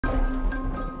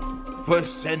For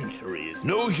centuries,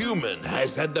 no human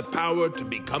has had the power to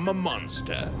become a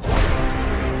monster.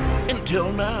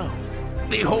 Until now.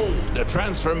 Behold the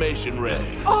transformation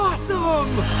ray.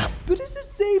 Awesome! But is it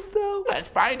safe, though? Let's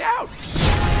find out.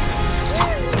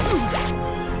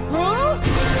 Huh?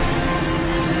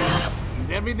 Is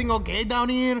everything okay down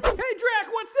here? Hey, Drac,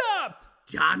 what's up?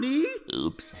 Johnny?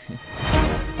 Oops.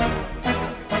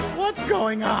 What's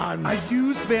going on? I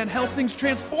used Van Helsing's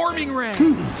transforming ray.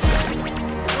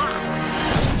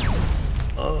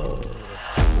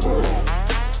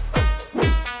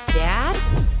 Dad?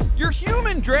 You're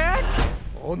human, Drac!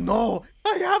 Oh no,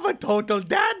 I have a total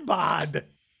dad bod.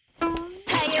 How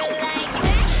you like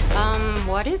that?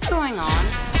 What is going on?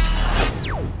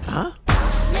 Huh?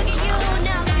 Look at you,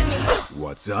 now look at me.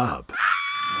 What's up?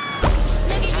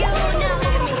 Look at you, now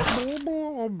look at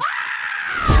me.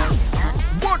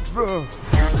 What the?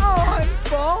 Oh, I'm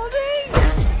balding?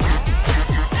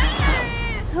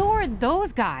 Who are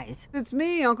those guys? It's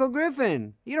me, Uncle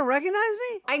Griffin. You don't recognize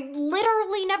me? I've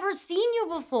literally never seen you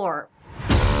before.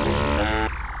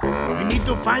 We need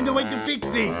to find a way to fix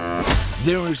this.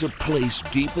 There is a place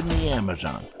deep in the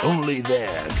Amazon. Only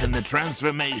there can the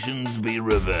transformations be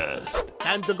reversed.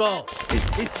 Time to go.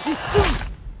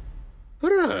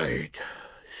 Right.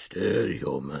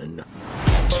 Stereo man.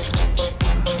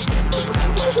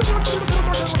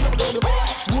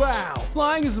 Wow,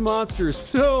 flying as a monster is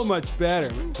so much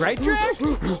better. Right, Drac?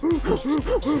 Feeling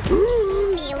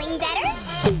better?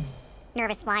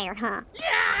 Nervous flyer, huh?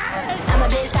 I'm a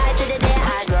bit side to the day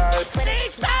I go.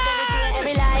 Sweating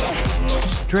every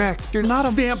light. Drac, you're not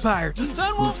a vampire. The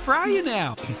sun won't fry you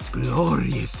now. It's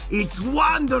glorious. It's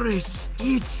wondrous.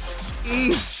 It's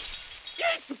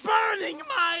burning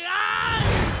my eyes.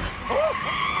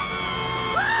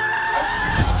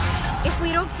 If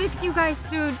we don't fix you guys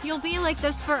soon, you'll be like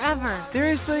this forever.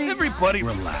 Seriously? Everybody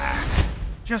relax.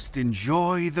 Just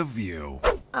enjoy the view.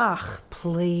 Ugh,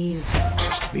 please.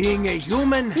 Being a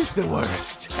human is the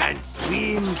worst. Can't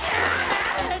swim.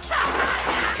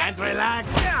 Can't relax.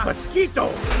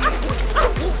 Mosquito.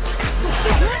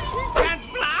 Can't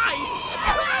fly.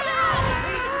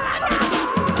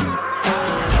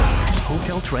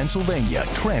 Hotel Transylvania,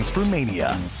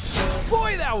 Transformania.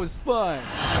 Boy, that was fun.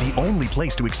 The only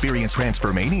place to experience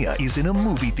Transformania is in a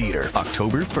movie theater,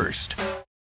 October 1st.